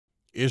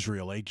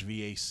Israel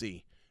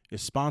HVAC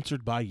is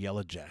sponsored by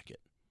Yellow Jacket,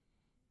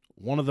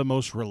 one of the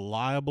most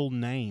reliable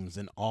names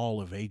in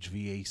all of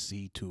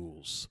HVAC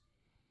tools,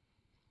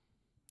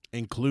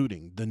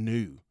 including the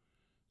new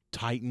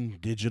Titan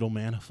Digital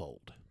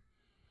Manifold,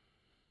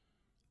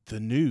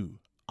 the new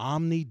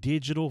Omni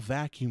Digital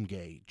Vacuum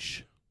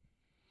Gauge,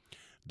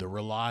 the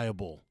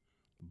reliable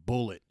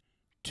Bullet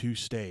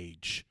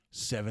 2-stage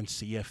 7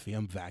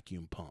 CFM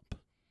vacuum pump,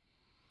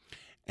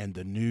 and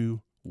the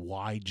new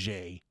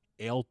YJ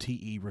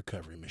LTE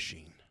recovery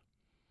machine.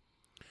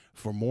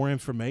 For more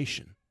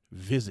information,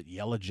 visit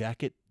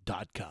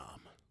yellowjacket.com.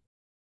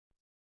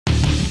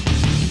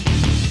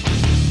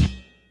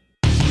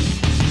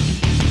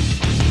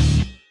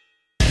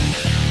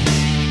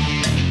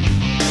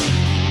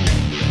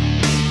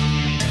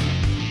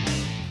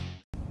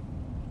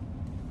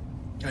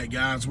 Hey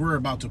guys, we're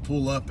about to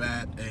pull up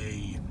at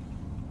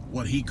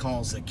what he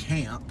calls a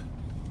camp.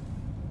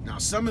 Now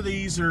some of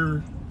these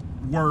are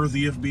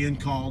worthy of being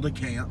called a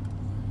camp,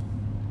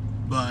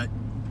 but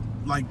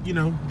like, you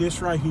know,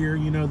 this right here,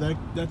 you know,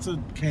 that's a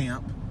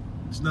camp.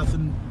 It's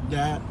nothing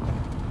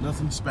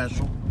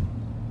special.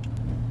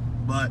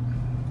 But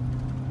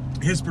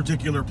his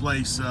particular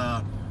place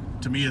to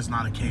me is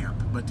not a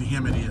camp, but to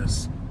him it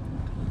is.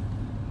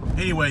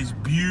 Anyways,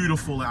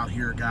 beautiful out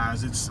here,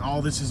 guys. It's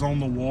all this is on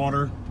the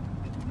water.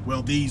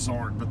 Well, these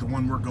aren't, but the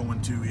one we're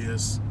going to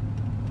is.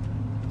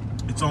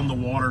 It's on the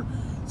water.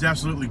 It's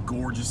absolutely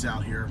gorgeous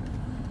out here.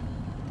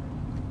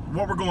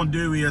 What we're going to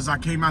do is, I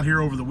came out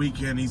here over the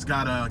weekend. He's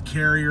got a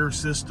carrier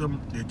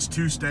system. It's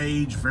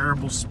two-stage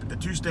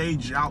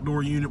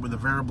outdoor unit with a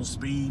variable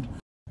speed.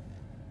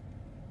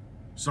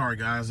 Sorry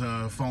guys,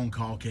 a phone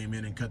call came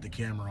in and cut the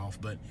camera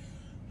off, but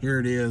here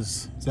it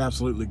is. It's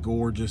absolutely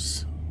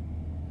gorgeous.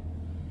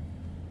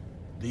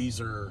 These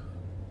are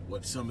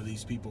what some of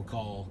these people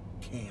call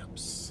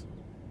camps.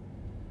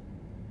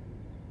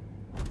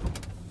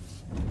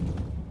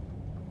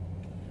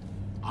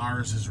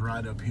 Ours is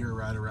right up here,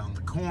 right around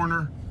the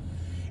corner.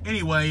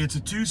 Anyway, it's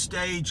a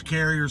two-stage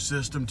carrier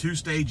system,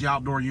 two-stage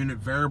outdoor unit,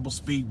 variable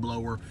speed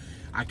blower.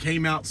 I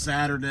came out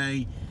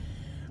Saturday.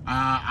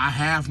 I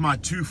have my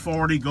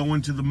 240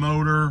 going to the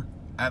motor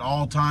at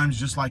all times,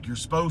 just like you're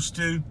supposed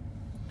to.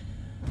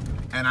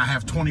 And I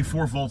have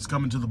 24 volts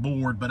coming to the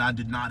board, but I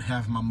did not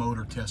have my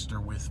motor tester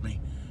with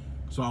me.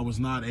 So I was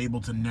not able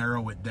to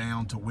narrow it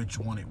down to which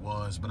one it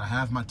was. But I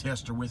have my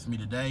tester with me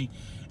today,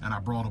 and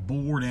I brought a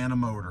board and a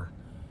motor.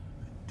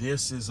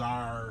 This is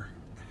our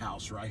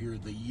house right here,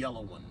 the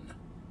yellow one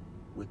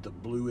with the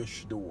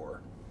bluish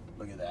door.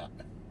 Look at that.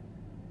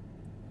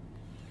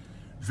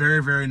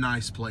 Very, very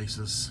nice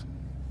places.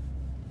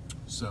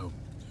 So,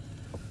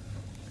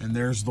 and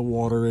there's the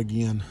water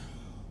again.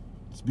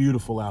 It's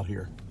beautiful out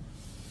here.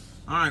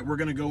 All right, we're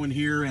gonna go in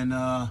here and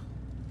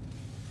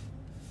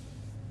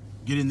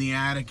get in the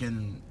attic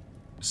and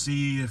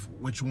see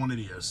which one it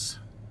is.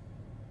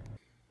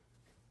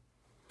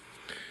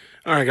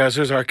 All right, guys,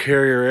 here's our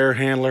carrier air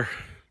handler.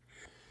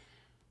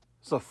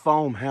 It's a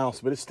foam house,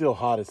 but it's still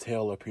hot as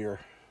hell up here.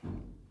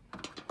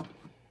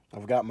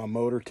 I've got my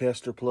motor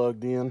tester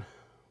plugged in,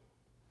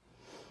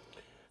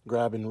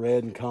 grabbing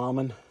red and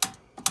common.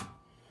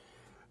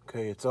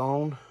 Okay, it's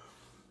on.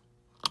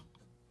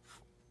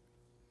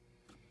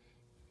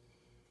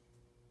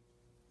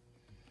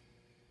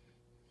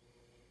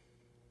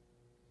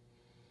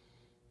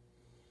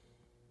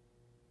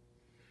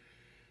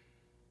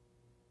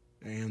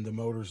 And the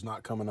motor's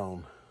not coming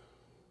on,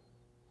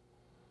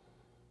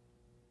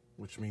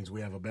 which means we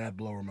have a bad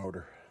blower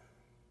motor.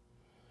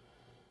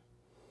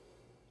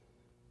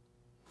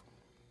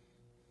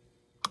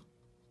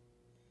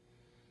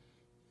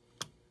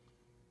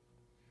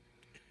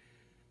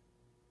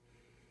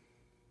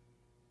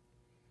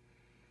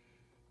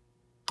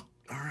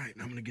 All right,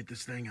 I'm gonna get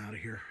this thing out of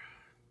here.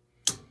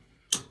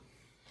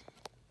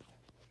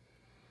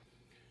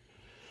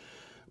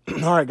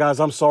 All right, guys,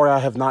 I'm sorry I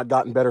have not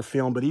gotten better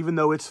film, but even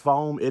though it's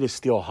foam, it is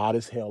still hot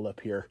as hell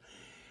up here.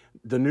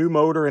 The new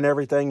motor and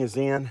everything is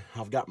in.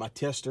 I've got my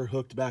tester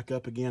hooked back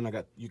up again.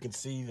 You can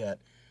see that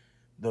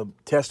the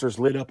tester's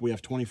lit up. We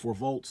have 24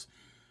 volts.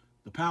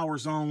 The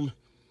power's on.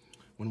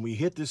 When we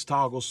hit this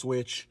toggle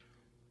switch,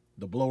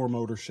 the blower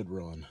motor should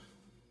run.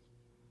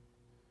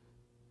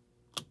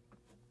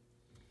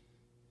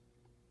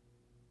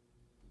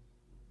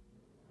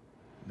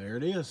 There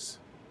it is.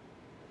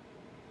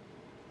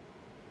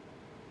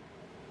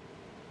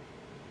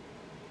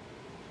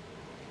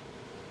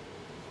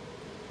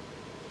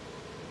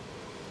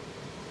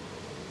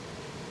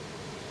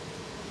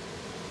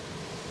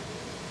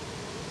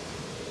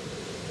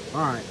 All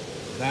right,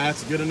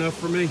 that's good enough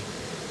for me.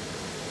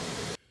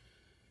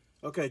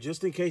 Okay,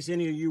 just in case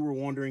any of you were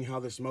wondering how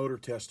this motor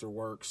tester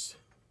works,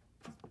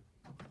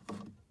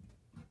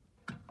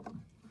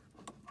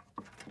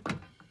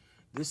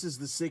 this is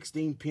the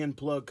 16-pin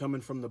plug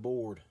coming from the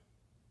board.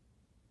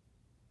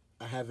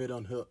 I have it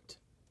unhooked,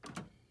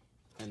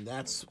 and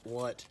that's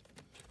what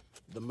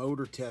the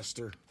motor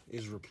tester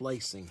is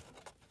replacing.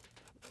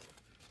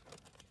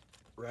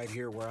 Right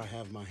here where I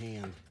have my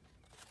hand.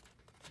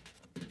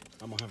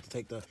 I'm gonna have to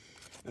take the,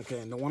 okay,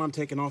 and the one I'm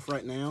taking off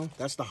right now,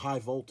 that's the high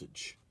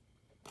voltage.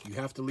 You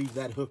have to leave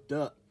that hooked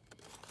up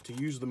to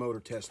use the motor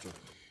tester,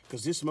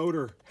 because this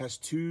motor has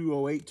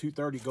 208,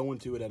 230 going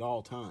to it at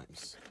all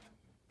times.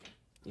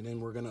 And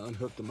then we're gonna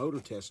unhook the motor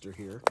tester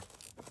here.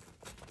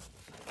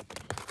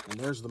 And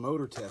there's the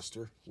motor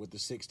tester with the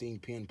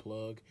 16-pin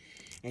plug.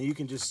 And you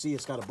can just see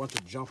it's got a bunch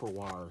of jumper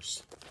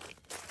wires.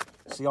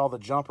 See all the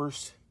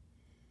jumpers?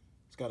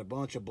 It's got a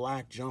bunch of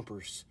black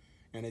jumpers.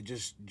 And it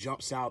just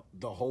jumps out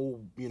the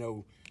whole, you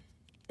know,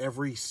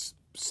 every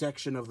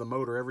section of the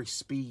motor, every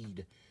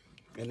speed.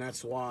 And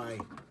that's why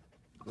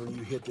when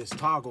you hit this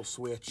toggle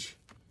switch,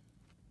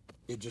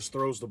 it just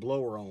throws the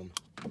blower on.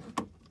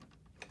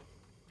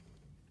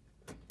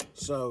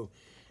 So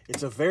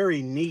it's a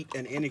very neat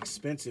and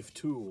inexpensive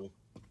tool.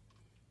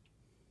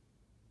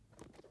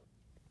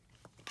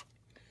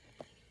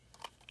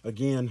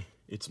 Again,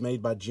 it's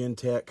made by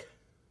Gentech,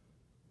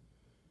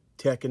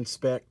 Tech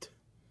Inspect.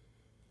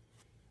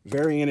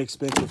 Very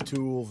inexpensive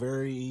tool,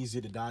 very easy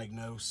to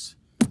diagnose.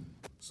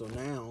 So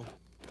now,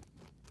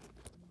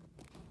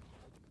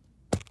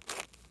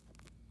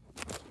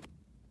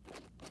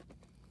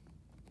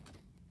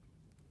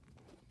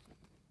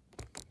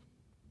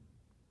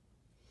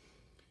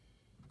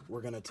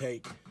 we're going to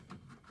take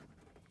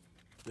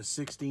the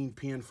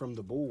 16-pin from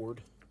the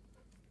board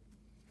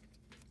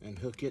and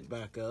hook it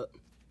back up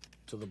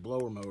to the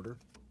blower motor.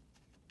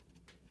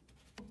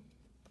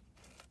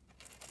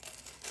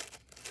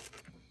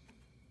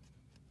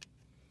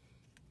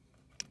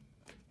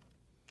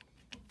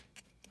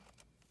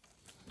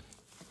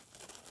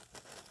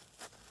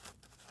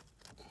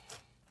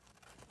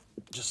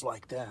 Just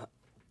like that.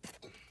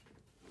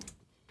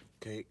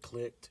 Okay, it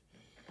clicked.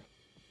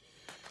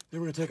 Then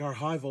we're going to take our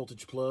high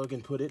voltage plug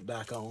and put it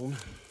back on.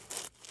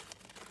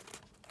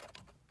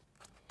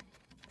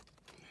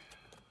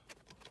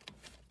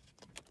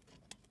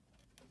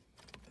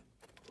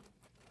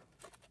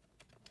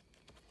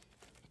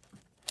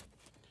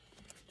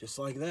 Just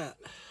like that.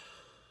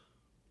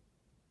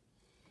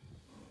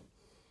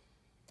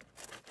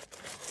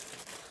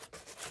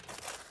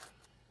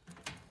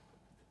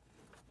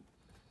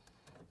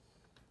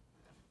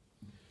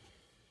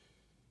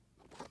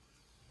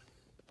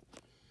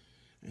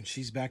 And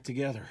she's back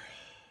together.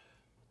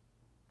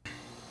 All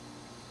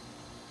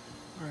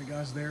right,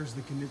 guys, there's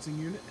the condensing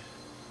unit.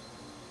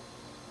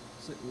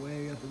 Sitting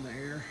way up in the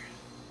air.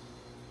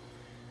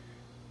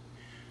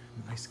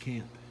 Nice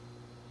camp.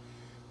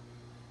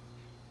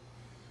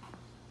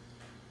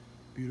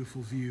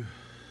 Beautiful view.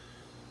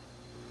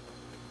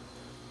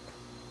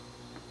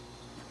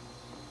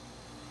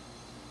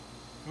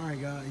 All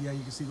right, guys, yeah,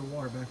 you can see the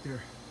water back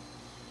there.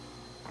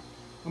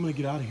 I'm gonna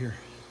get out of here.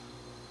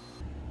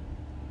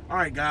 All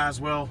right, guys,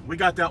 well, we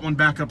got that one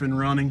back up and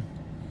running.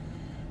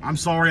 I'm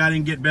sorry I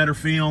didn't get better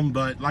film,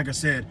 but like I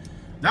said,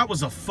 that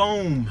was a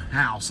foam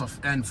house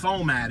and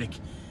foam attic,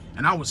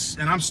 and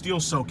I'm still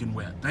soaking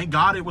wet. Thank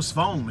God it was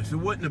foam. If it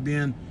wouldn't have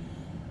been,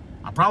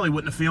 I probably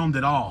wouldn't have filmed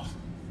at all.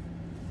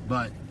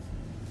 But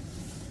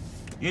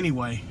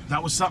anyway,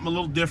 that was something a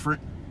little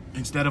different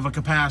instead of a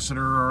capacitor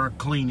or a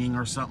cleaning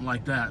or something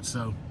like that.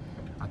 So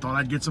I thought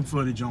I'd get some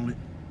footage on it.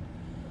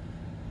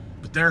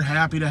 But they're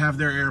happy to have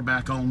their air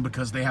back on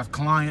because they have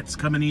clients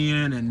coming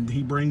in, and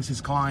he brings his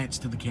clients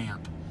to the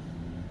camp.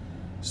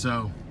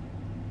 So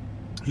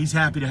he's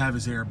happy to have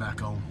his air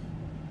back on,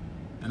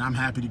 and I'm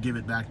happy to give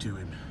it back to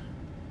him.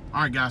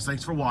 All right, guys,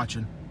 thanks for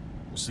watching.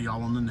 We'll see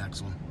y'all on the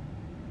next one.